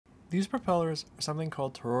These propellers are something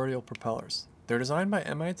called toroidal propellers. They're designed by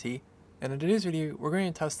MIT, and in today's video, we're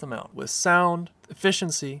going to test them out with sound,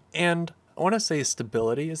 efficiency, and I want to say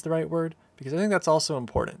stability is the right word, because I think that's also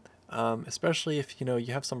important, especially if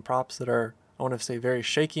you have some props that are, I want to say, very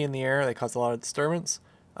shaky in the air. They cause a lot of disturbance.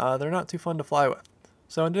 They're not too fun to fly with.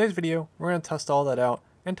 So in today's video, we're going to test all that out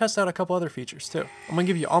and test out a couple other features too. I'm going to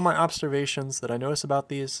give you all my observations that I notice about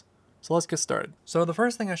these. So let's get started. So the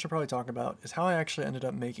first thing I should probably talk about is how I actually ended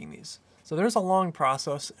up making these. So there's a long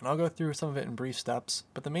process, and I'll go through some of it in brief steps,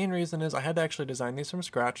 but the main reason is I had to actually design these from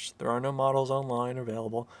scratch. There are no models online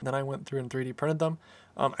available. Then I went through and 3D printed them.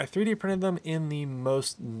 I 3D printed them in the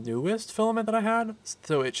most newest filament that I had,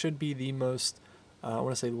 so it should be the most, I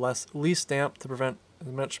want to say least damp to prevent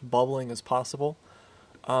as much bubbling as possible.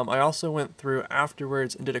 I also went through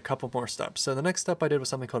afterwards and did a couple more steps. So the next step I did was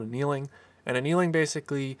something called annealing, and annealing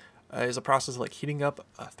basically is a process of like heating up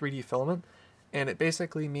a 3D filament, and it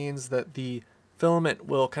basically means that the filament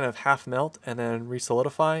will kind of half melt and then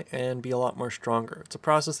re-solidify and be a lot more stronger. It's a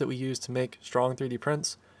process that we use to make strong 3D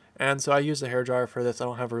prints, and so I used a hairdryer for this. I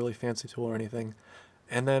don't have a really fancy tool or anything.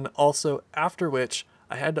 And then also after which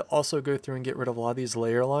I had to also go through and get rid of a lot of these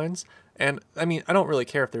layer lines, and I mean, I don't really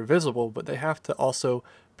care if they're visible, but they have to also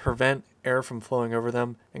prevent air from flowing over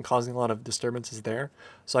them and causing a lot of disturbances there.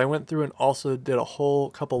 So I went through and also did a whole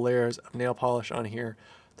couple layers of nail polish on here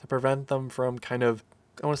to prevent them from kind of,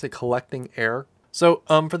 I want to say, collecting air. So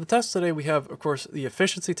for the test today, we have, of course, the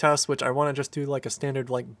efficiency test, which I want to just do like a standard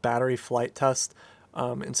like battery flight test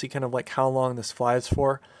and see kind of like how long this flies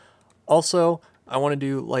for. Also, I want to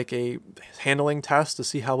do like a handling test to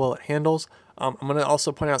see how well it handles. I'm going to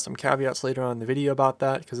also point out some caveats later on in the video about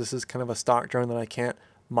that, because this is kind of a stock drone that I can't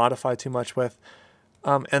modify too much with.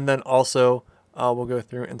 And then also we'll go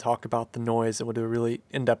through and talk about the noise, and we'll do a really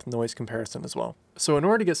in-depth noise comparison as well. So in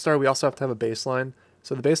order to get started, we also have to have a baseline.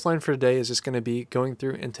 So the baseline for today is just going to be going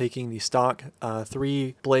through and taking the stock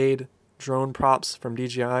 3-blade drone props from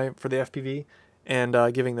DJI for the FPV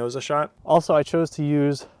and giving those a shot. Also, I chose to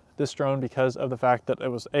use this drone because of the fact that it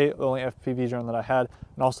was the only FPV drone that I had,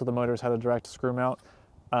 and also the motors had a direct screw mount.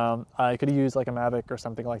 I could have used like a Mavic or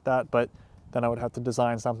something like that, but then I would have to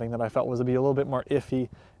design something that I felt was to be a little bit more iffy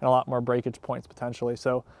and a lot more breakage points potentially.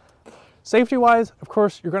 So safety-wise, of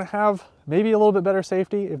course, you're going to have maybe a little bit better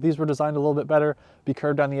safety. If these were designed a little bit better, be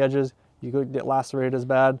curved on the edges, you could get lacerated as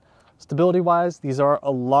bad. Stability-wise, these are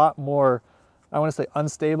a lot more, I want to say,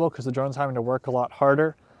 unstable, because the drone's having to work a lot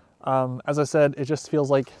harder. As I said, it just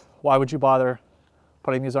feels like, why would you bother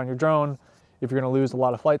putting these on your drone if you're going to lose a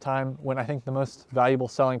lot of flight time, when I think the most valuable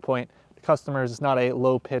selling point to customers is not a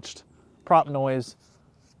low-pitched prop noise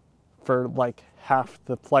for like half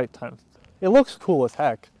the flight time. It looks cool as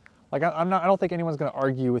heck. Like I don't think anyone's going to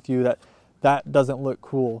argue with you that that doesn't look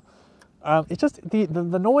cool. It's just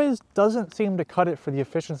the noise doesn't seem to cut it for the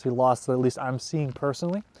efficiency loss that at least I'm seeing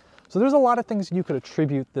personally. So there's a lot of things you could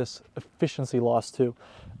attribute this efficiency loss to.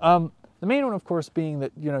 The main one, of course, being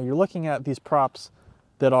that you're looking at these props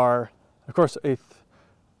that are, of course, a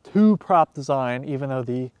 2-prop design, even though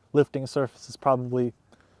the lifting surface is probably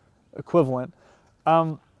equivalent.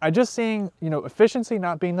 I just seeing efficiency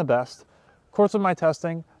not being the best. Of course, with my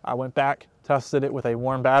testing, I went back, tested it with a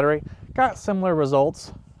warm battery, got similar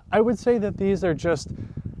results. I would say that these are just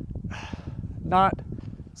not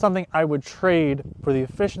something I would trade for the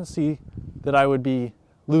efficiency that I would be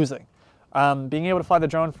losing. Being able to fly the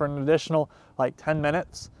drone for an additional like 10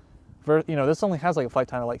 minutes, this only has like a flight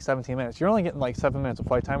time of like 17 minutes. You're only getting like 7 minutes of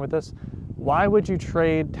flight time with this. Why would you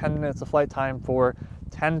trade 10 minutes of flight time for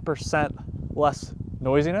 10% less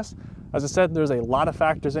noisiness? As I said, there's a lot of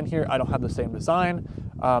factors in here. I don't have the same design.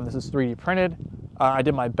 This is 3D printed. I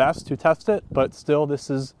did my best to test it, but still this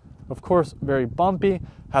is, of course, very bumpy,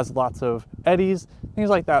 has lots of eddies, things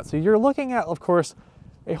like that. So you're looking at, of course,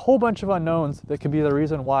 a whole bunch of unknowns that could be the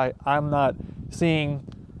reason why I'm not seeing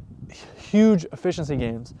huge efficiency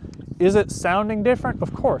gains. Is it sounding different?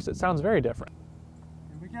 Of course, it sounds very different.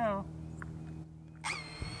 Here we go.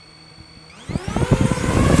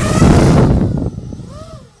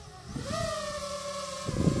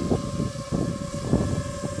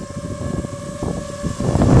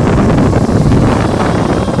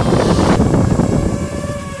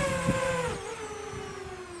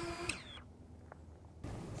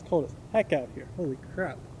 It's cold as heck out here. Holy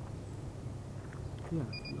crap. Yeah,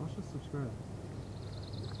 y'all should subscribe.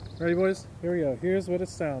 Ready, boys? Here we go. Here's what it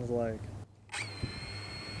sounds like.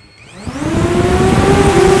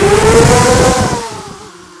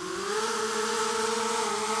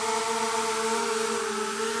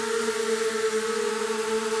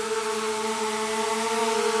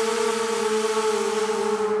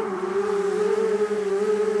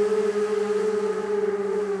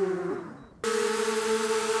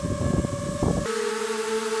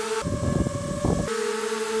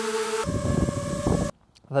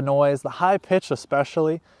 the noise, the high pitch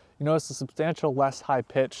especially. You notice a substantial less high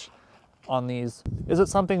pitch on these. Is it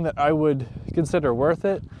something that I would consider worth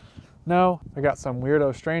it? No. I got some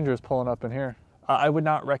weirdo strangers pulling up in here. I would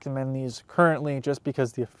not recommend these currently just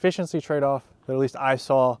because the efficiency trade-off that at least I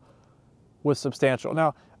saw was substantial.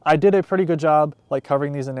 Now, I did a pretty good job like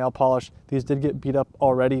covering these in nail polish. These did get beat up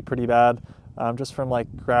already pretty bad, just from like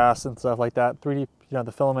grass and stuff like that. 3D,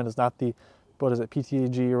 the filament is not the, what is it,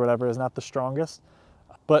 PTAG or whatever, is not the strongest.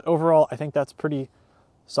 But overall, I think that's pretty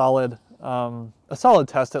solid, a solid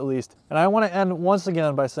test at least. And I want to end once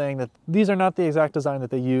again by saying that these are not the exact design that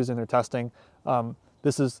they use in their testing.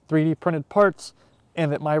 This is 3D printed parts,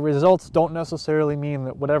 and that my results don't necessarily mean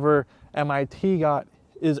that whatever MIT got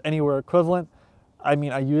is anywhere equivalent. I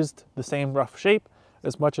mean, I used the same rough shape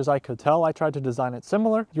as much as I could tell. I tried to design it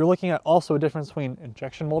similar. You're looking at also a difference between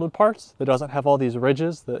injection molded parts that doesn't have all these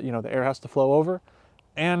ridges that, the air has to flow over.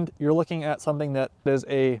 And you're looking at something that is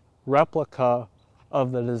a replica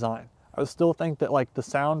of the design. I still think that like the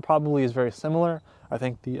sound probably is very similar. I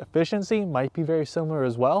think the efficiency might be very similar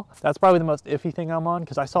as well. That's probably the most iffy thing I'm on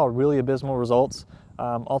because I saw really abysmal results.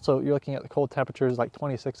 Also, you're looking at the cold temperatures like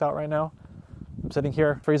 26 out right now. I'm sitting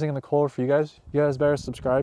here freezing in the cold for you guys. You guys better subscribe.